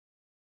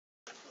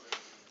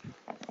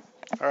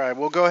All right,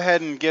 we'll go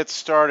ahead and get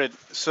started.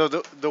 So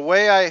the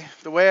way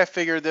I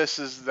figured this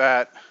is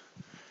that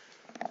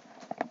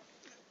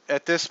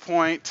at this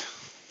point,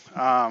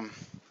 um,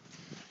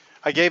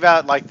 I gave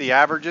out like the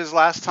averages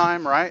last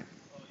time, right?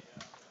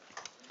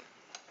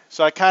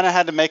 So I kind of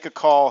had to make a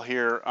call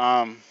here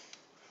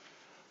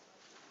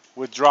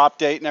with drop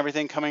date and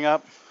everything coming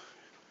up.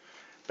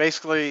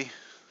 Basically,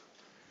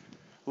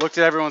 looked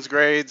at everyone's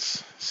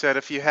grades, said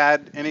if you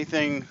had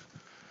anything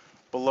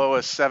below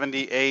a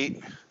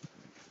 78,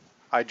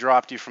 I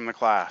dropped you from the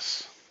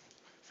class,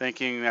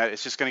 thinking that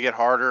it's just going to get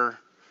harder.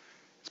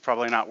 It's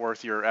probably not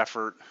worth your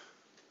effort.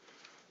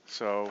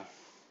 So,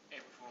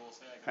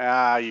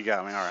 you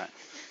got me. All right.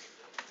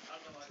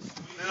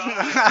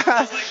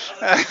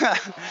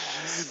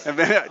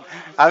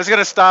 I was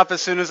gonna stop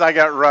as soon as I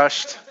got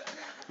rushed,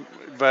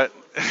 but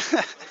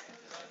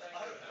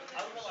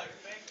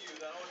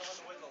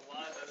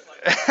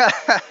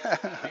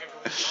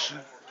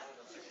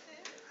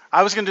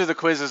I was gonna do the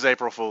quiz as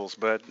April Fools,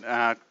 but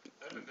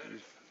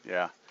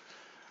yeah.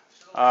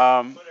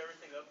 Um,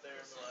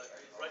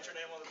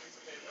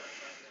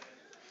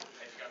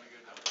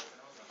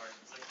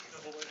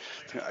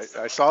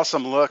 I saw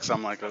some looks.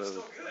 I'm like,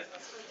 ugh.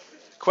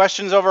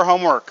 Questions over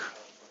homework.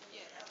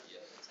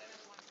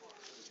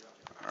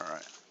 All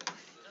right.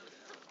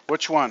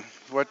 Which one?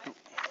 What?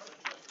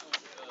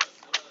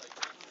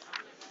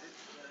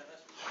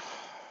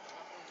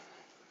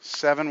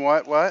 Seven?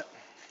 What? What?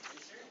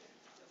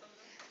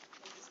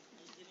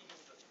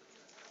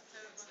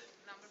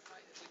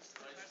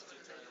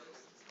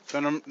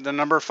 The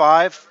number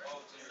five.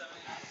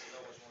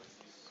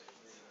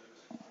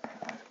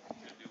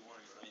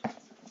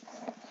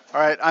 All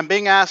right. I'm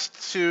being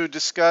asked to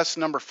discuss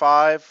number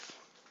five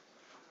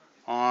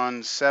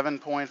on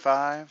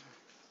 7.5.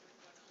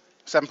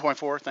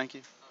 7.4. Thank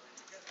you.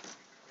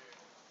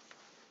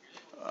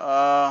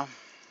 Uh,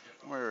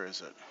 where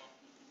is it?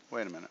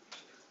 Wait a minute.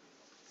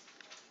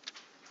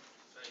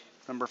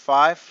 Number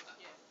five.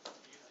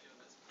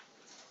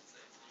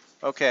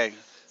 Okay.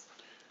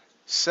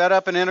 Set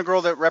up an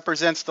integral that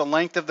represents the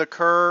length of the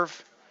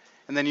curve,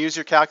 and then use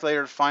your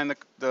calculator to find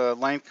the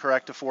length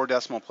correct to 4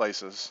 decimal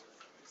places.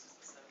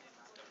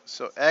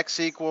 So x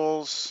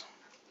equals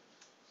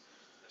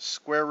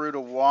square root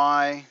of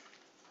y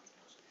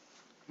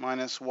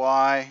minus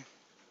y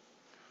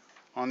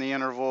on the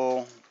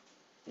interval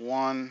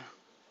 1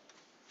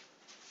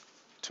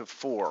 to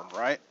 4,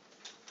 right?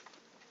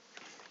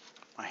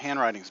 My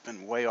handwriting's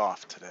been way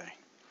off today.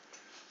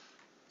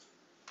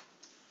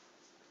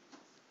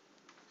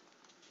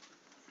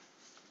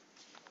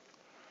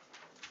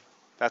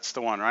 That's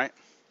the one, right?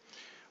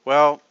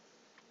 Well,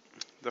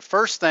 the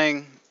first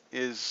thing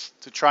is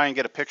to try and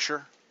get a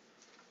picture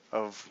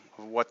of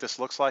what this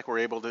looks like. We're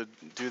able to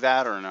do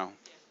that or no?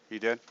 You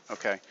did?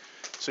 Okay.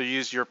 So you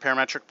used your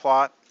parametric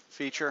plot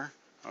feature?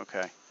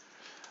 Okay.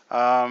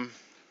 Um,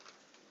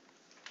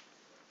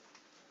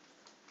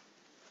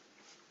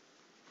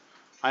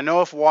 I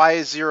know if y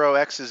is 0,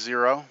 x is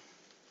 0.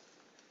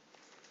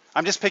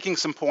 I'm just picking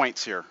some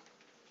points here.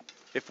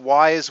 If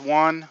y is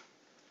 1,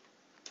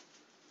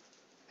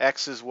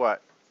 x is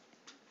what?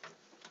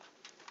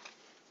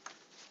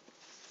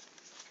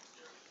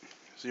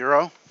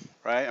 0,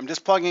 right? I'm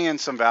just plugging in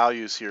some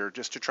values here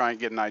just to try and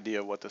get an idea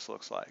of what this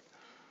looks like.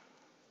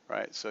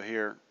 Right, so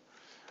here,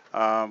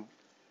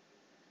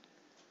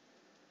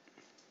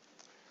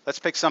 let's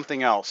pick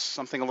something else,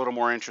 something a little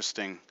more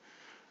interesting.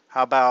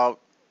 How about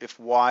if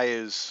y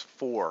is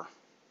 4?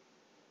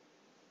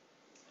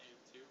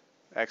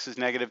 X is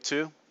negative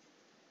 2?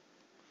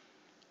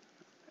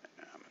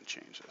 I'm going to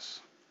change this.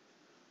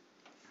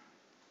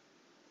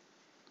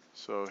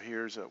 So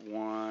here's at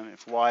 1.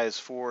 If y is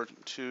 4,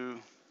 2,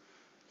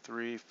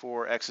 3,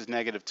 4, x is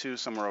negative 2,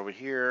 somewhere over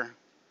here.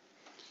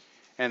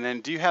 And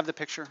then do you have the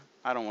picture?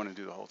 I don't want to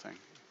do the whole thing.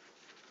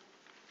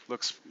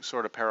 Looks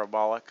sort of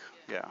parabolic.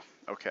 Yeah,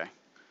 okay.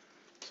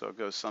 So it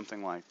goes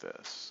something like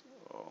this.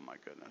 Oh my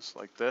goodness,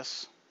 like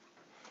this.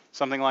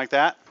 Something like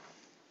that.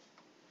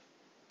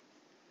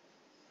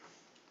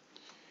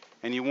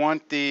 And you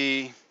want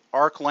the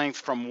arc length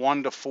from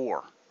 1 to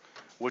 4,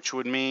 which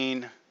would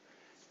mean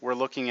we're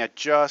looking at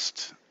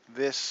just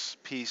this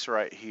piece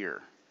right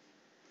here.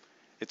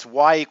 It's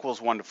y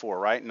equals 1 to 4,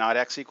 right? Not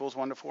x equals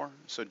 1 to 4.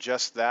 So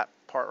just that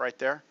part right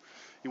there.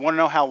 You want to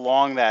know how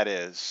long that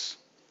is.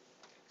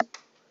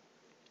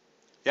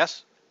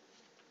 Yes?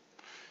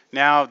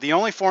 Now, the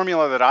only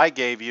formula that I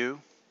gave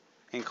you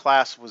in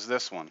class was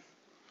this one.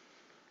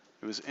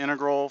 It was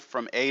integral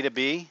from a to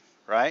b,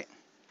 right?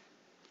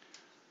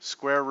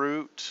 Square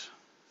root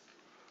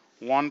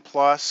 1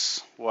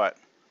 plus what?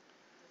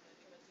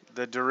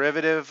 The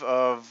derivative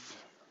of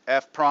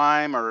f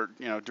prime, or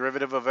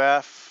derivative of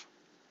f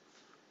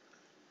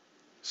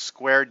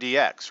squared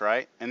dx,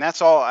 right? And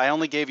that's all. I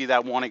only gave you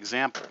that one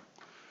example.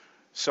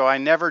 So I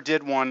never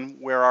did one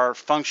where our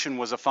function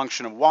was a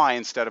function of y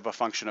instead of a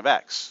function of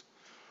x,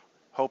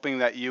 hoping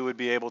that you would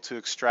be able to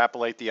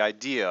extrapolate the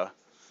idea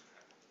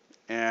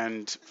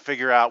and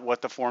figure out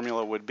what the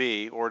formula would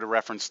be, or to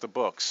reference the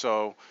book.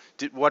 So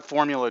what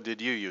formula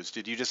did you use?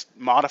 Did you just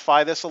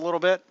modify this a little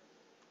bit?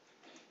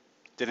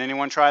 Did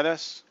anyone try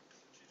this?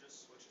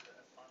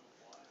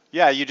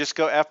 Yeah, you just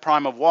go f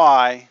prime of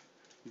y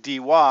dy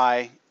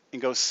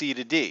and go c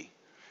to d.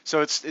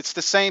 So it's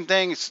the same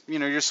thing. It's,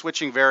 you're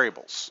switching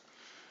variables.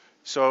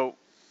 So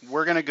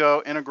we're going to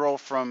go integral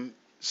from,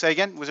 say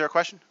again, was there a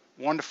question?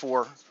 1 to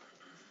 4.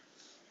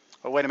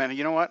 Oh, wait a minute.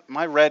 You know what?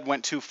 My red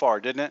went too far,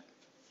 didn't it?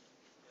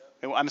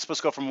 I'm supposed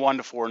to go from 1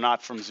 to 4,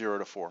 not from 0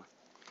 to 4.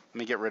 Let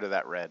me get rid of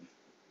that red.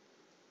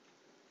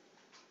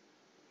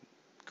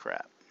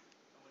 Crap.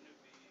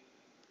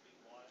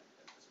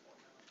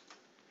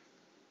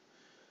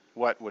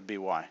 What would be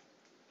y?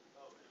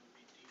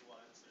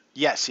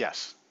 Yes,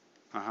 yes.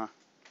 Uh-huh.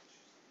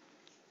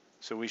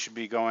 So we should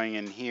be going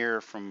in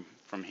here from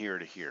here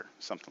to here,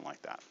 something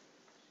like that.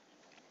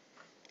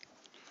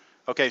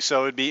 Okay,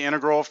 so it would be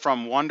integral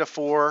from 1 to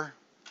 4,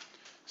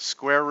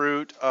 square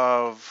root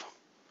of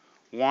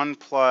 1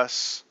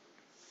 plus,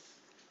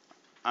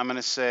 I'm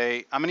going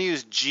to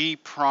use g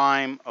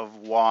prime of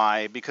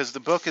y, because the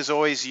book has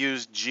always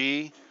used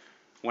g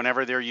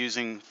whenever they're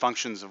using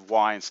functions of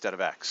y instead of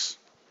x.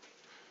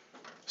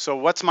 So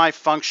what's my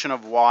function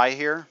of y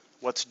here?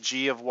 What's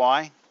g of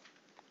y?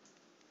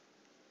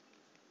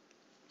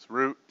 It's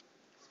root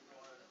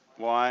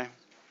y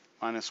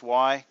minus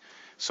y.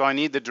 So I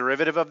need the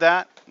derivative of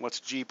that. What's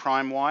g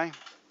prime y?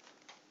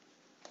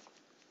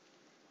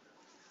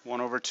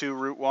 1 over 2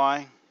 root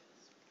y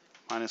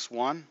minus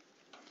 1.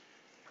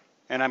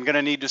 And I'm going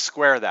to need to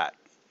square that.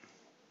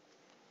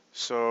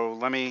 So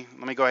let me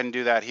go ahead and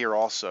do that here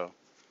also.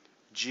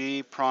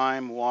 G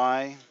prime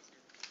y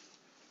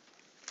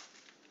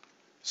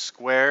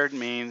squared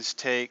means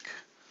take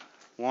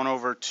 1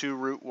 over 2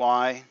 root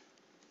y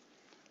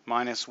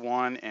minus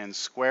 1 and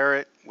square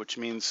it, which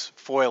means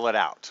FOIL it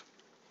out.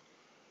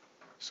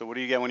 So what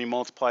do you get when you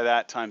multiply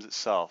that times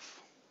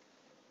itself?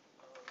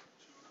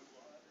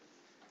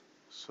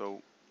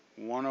 So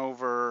 1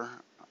 over,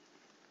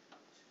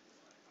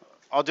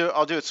 I'll do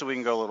it so we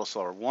can go a little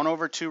slower. 1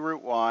 over 2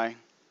 root y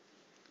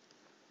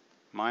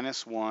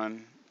minus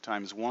 1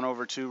 times 1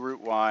 over 2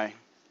 root y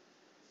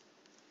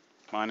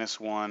minus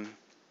 1.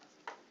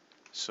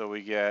 So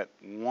we get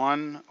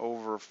 1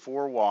 over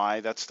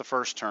 4y, that's the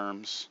first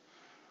terms,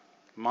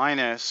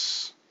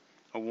 minus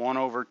a 1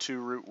 over 2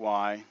 root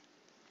y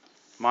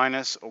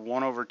minus a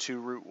 1 over 2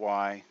 root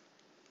y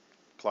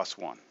plus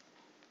 1.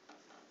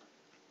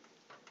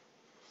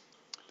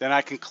 Then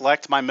I can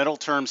collect my middle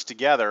terms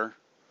together,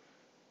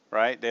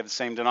 right? They have the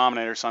same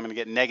denominator, so I'm going to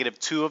get negative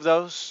 2 of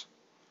those,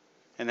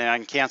 and then I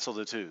can cancel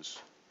the 2's.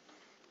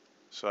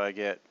 So I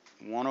get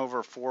 1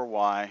 over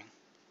 4y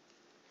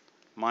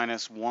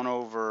minus 1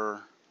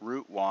 over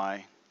root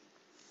y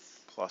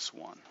plus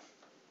 1.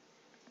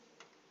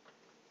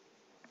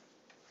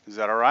 Is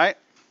that all right?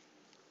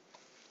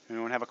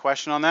 Anyone have a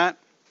question on that?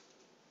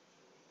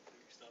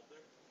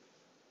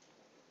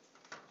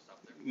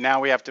 Now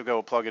we have to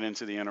go plug it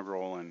into the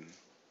integral, and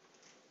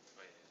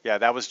yeah,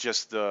 that was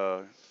just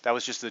the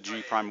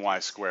g prime y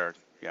squared.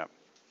 Yeah.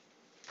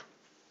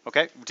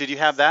 Okay. Did you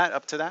have that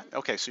up to that?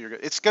 Okay, so you're good.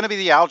 It's going to be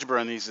the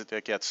algebra in these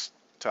that gets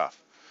tough.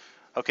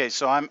 Okay,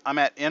 so I'm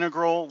at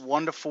integral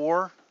 1 to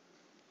 4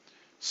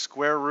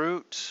 square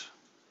root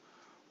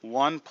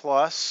 1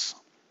 plus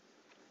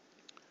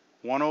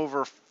 1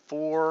 over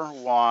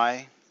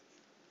 4y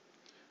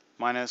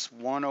minus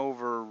 1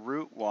 over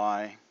root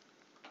y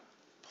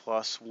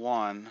plus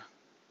 1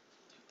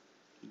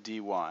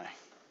 dy.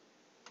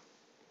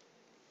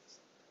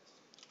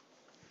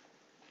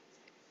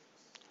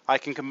 I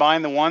can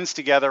combine the ones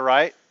together,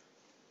 right,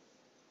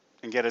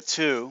 and get a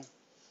 2.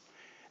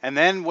 And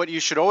then what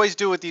you should always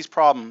do with these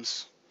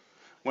problems,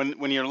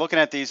 when you're looking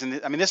at these,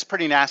 and I mean this is a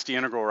pretty nasty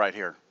integral right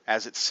here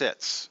as it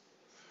sits,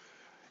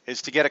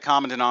 is to get a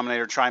common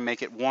denominator, try and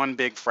make it one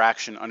big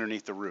fraction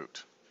underneath the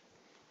root.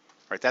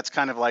 Right, that's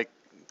kind of like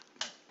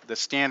the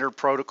standard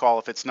protocol.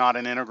 If it's not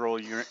an integral,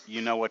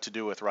 you know what to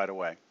do with right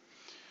away.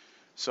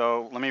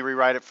 So let me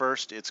rewrite it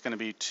first. It's going to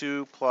be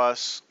 2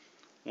 plus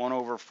 1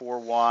 over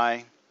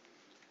 4y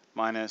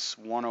minus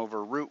 1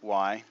 over root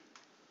y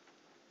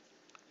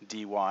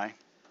dy.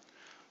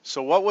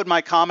 So what would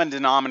my common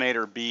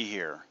denominator be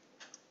here?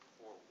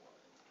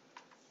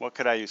 What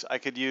could I use? I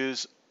could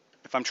use,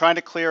 if I'm trying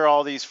to clear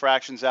all these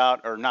fractions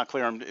out, or not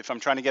clear them, if I'm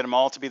trying to get them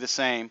all to be the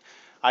same,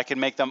 I can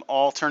make them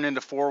all turn into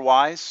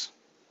 4y's,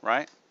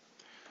 right?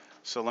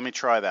 So let me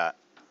try that.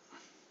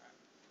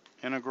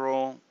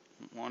 Integral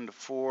 1 to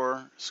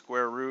 4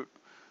 square root.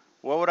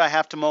 What would I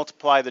have to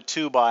multiply the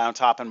 2 by on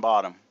top and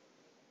bottom?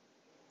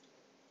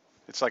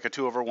 It's like a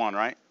 2 over 1,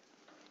 right?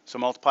 So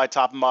multiply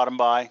top and bottom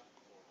by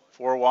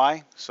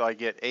 4y. So I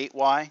get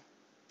 8y.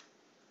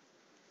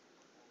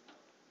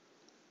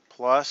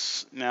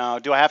 Plus, now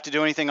do I have to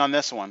do anything on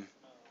this one?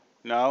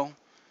 No.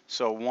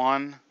 So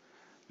 1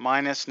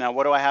 minus, now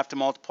what do I have to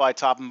multiply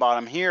top and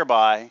bottom here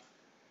by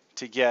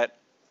to get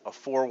a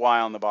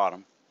 4y on the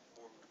bottom?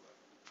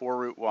 4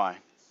 root y.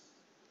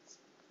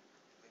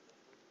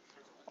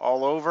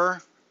 All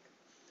over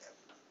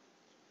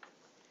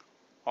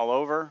all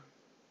over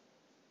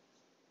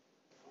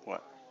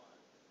what?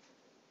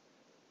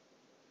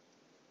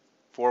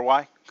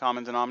 4y,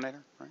 common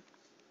denominator, right?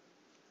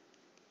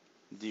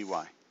 dy.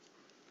 All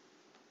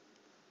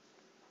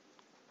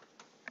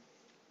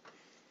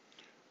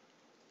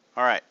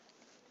right.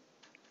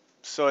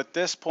 So at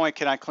this point,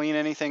 can I clean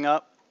anything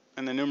up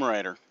in the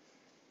numerator?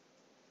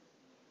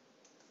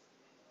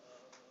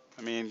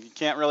 I mean, you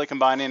can't really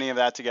combine any of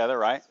that together,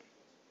 right?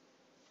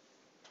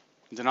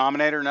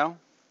 Denominator, no?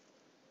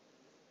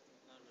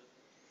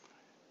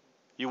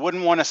 You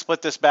wouldn't want to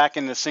split this back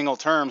into single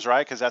terms,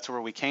 right? Because that's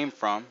where we came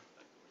from.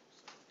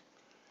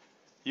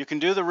 You can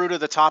do the root of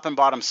the top and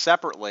bottom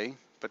separately,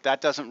 but that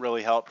doesn't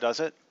really help,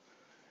 does it?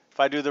 If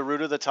I do the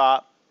root of the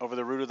top over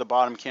the root of the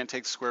bottom, can't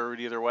take the square root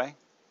either way,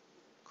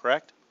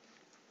 correct?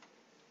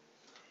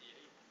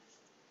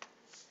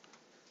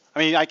 I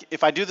mean,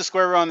 if I do the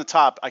square root on the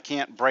top, I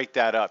can't break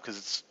that up because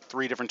it's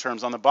 3 different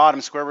terms. On the bottom,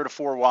 square root of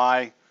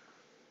 4y,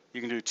 you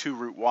can do 2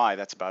 root y.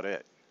 That's about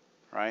it,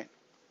 right?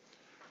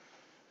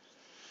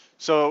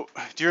 So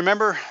do you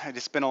remember,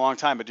 it's been a long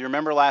time, but do you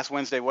remember last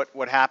Wednesday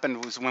what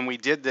happened was when we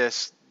did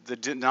this, the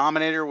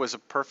denominator was a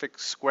perfect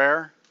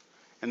square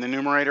and the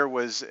numerator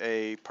was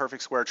a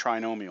perfect square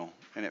trinomial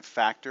and it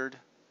factored.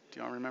 Do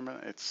y'all remember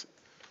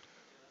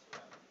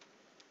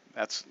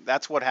that?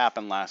 That's what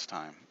happened last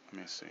time.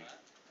 Let me see.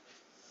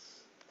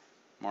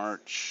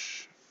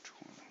 March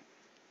 20.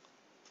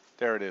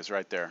 There it is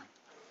right there.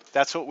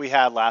 That's what we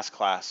had last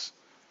class.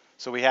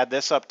 So we had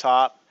this up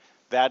top,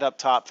 that up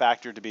top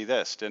factored to be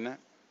this, didn't it?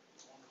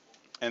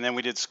 And then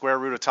we did square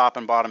root of top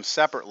and bottom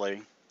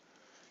separately,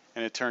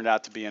 and it turned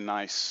out to be a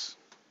nice,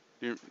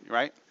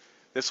 right?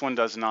 This one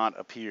does not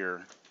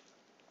appear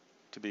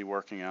to be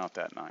working out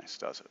that nice,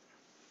 does it?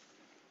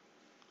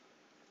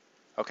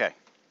 Okay.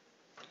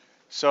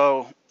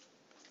 So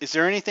is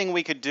there anything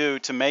we could do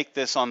to make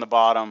this on the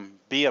bottom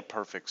be a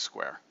perfect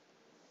square?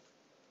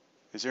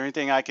 Is there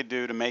anything I could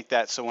do to make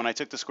that so when I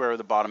took the square root of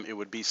the bottom, it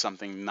would be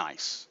something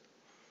nice?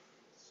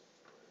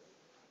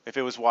 If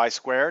it was y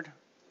squared?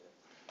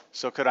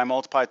 So could I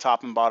multiply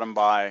top and bottom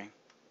by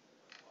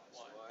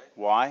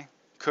y?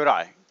 Could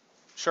I?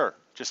 Sure.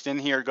 Just in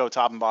here, go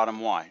top and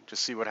bottom y.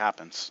 Just see what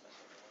happens.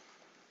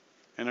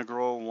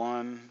 Integral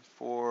 1,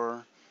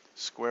 4,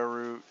 square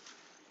root,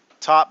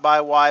 top by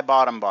y,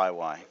 bottom by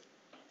y.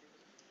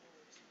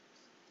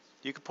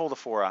 You could pull the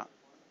 4 out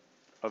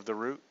of the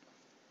root.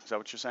 Is that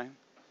what you're saying?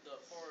 The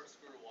 4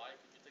 square root y,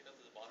 could you take that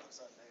to the bottom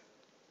side?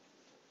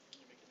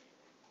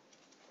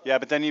 Yeah,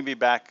 but then you'd be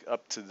back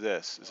up to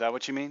this. Is that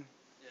what you mean?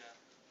 Yeah.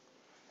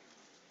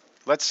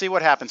 Let's see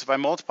what happens. If I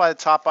multiply the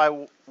top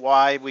by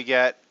y, we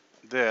get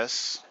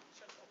this.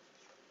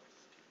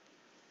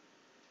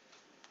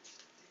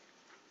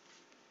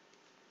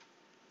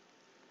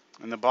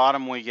 And the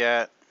bottom we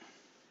get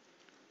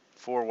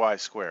 4y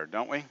squared,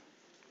 don't we?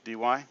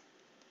 dy.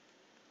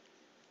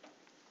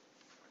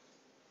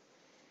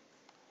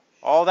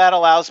 All that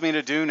allows me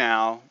to do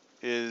now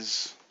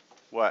is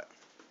what?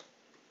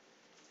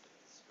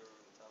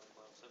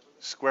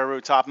 Square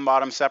root top and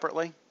bottom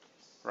separately,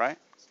 right?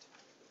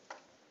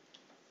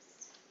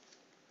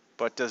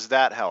 But does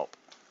that help?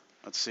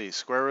 Let's see.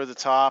 Square root of the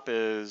top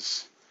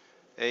is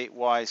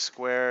 8y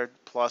squared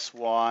plus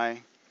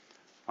y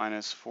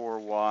minus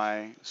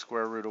 4y,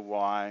 square root of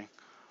y.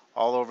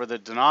 All over the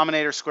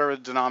denominator, square root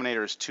of the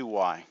denominator is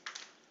 2y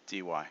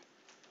dy.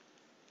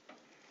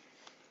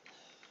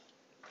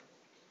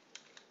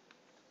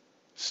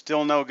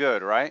 Still no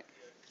good, right?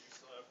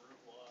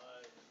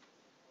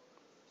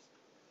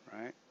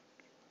 Right?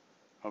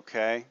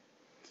 Okay.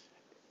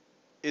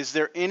 Is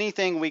there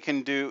anything we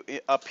can do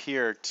up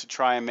here to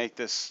try and make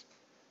this,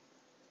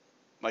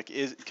 like,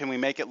 can we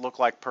make it look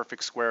like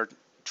perfect square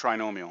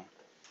trinomial?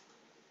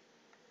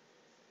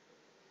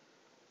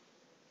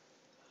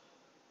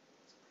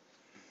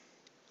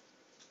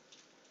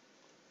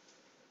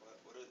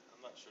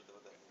 I'm not sure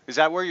what that means. Is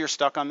that where you're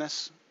stuck on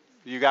this?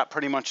 You got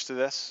pretty much to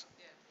this?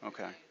 Yeah.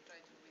 Okay. I tried to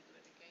redo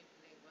it again,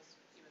 and it was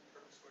even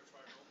Perfect square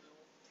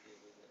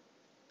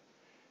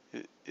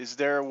trinomial. Is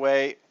there a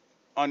way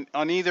on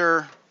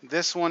either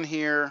this one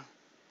here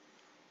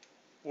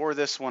or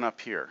this one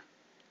up here?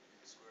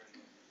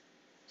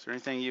 Is there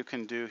anything you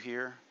can do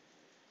here?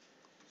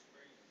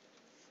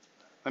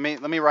 Let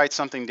me write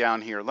something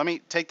down here. Let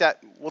me take that.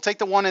 We'll take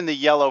the one in the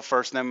yellow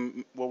first, and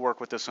then we'll work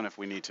with this one if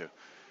we need to.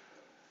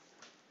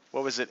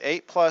 What was it?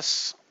 8y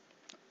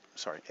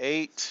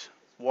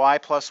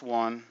plus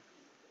 1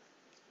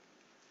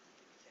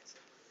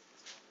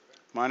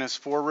 minus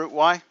 4 root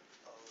y?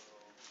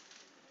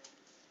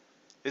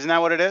 Isn't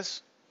that what it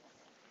is?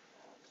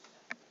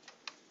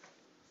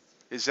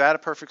 Is that a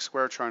perfect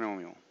square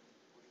trinomial?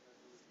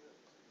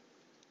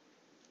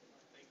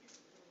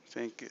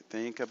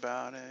 Think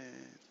about it.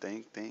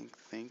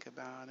 Think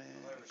about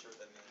it.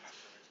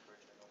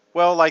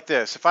 Well, like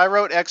this. If I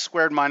wrote x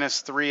squared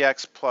minus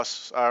 3x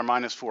plus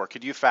minus 4,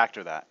 could you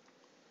factor that?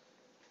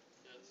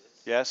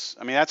 Yes?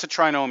 I mean, that's a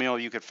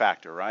trinomial you could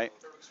factor, right?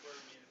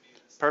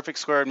 Perfect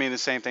square would mean the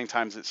same thing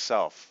times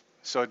itself.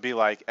 So it'd be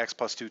like x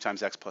plus 2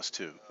 times x plus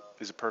 2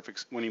 is a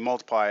perfect, when you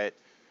multiply it,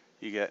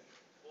 You get,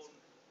 Well,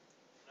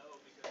 no,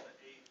 because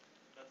the 8,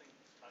 nothing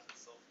times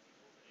itself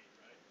equals 8,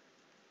 right?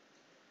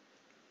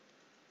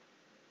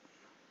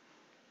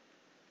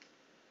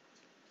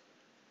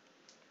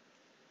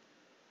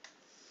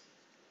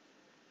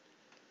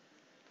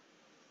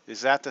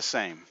 is that the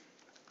same?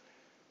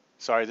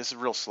 Sorry, this is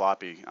real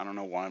sloppy. I don't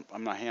know why.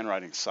 My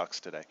handwriting sucks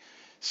today.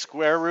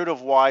 Square root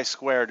of y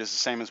squared is the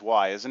same as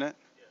y, isn't it?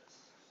 Yes.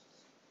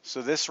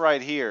 So this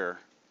right here,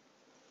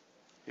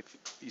 if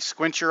you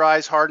squint your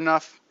eyes hard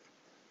enough,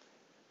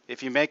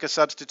 if you make a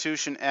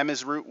substitution, m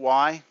is root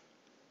y,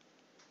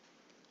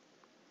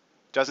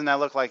 doesn't that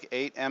look like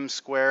 8m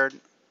squared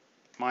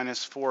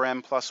minus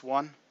 4m plus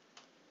 1?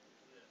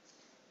 Yes.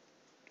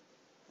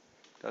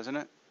 Doesn't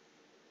it?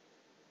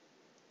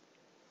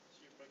 So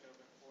you break it up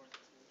in 4 and 2.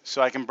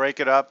 So I can break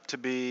it up to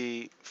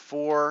be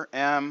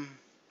 4m,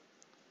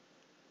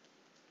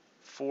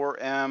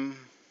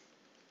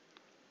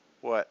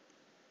 what?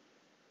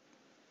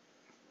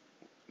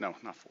 No,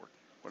 not 4.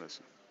 What is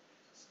it?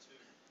 It's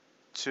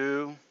 2.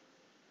 2.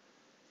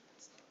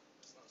 It's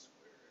not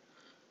squared.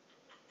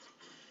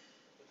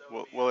 But that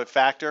would be, Will it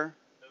factor?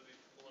 that would be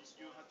plus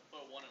 1. You have to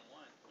put 1 and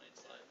 1 on each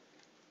side.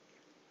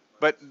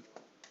 But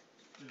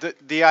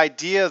the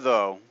idea,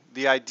 though,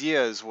 the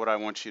idea is what I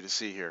want you to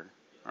see here,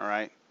 all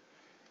right,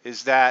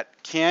 is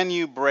that can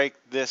you break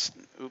this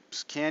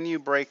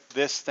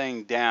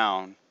thing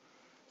down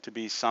to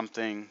be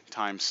something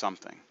times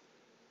something?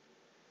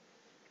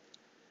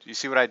 Do you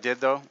see what I did,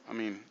 though? I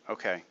mean,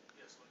 okay.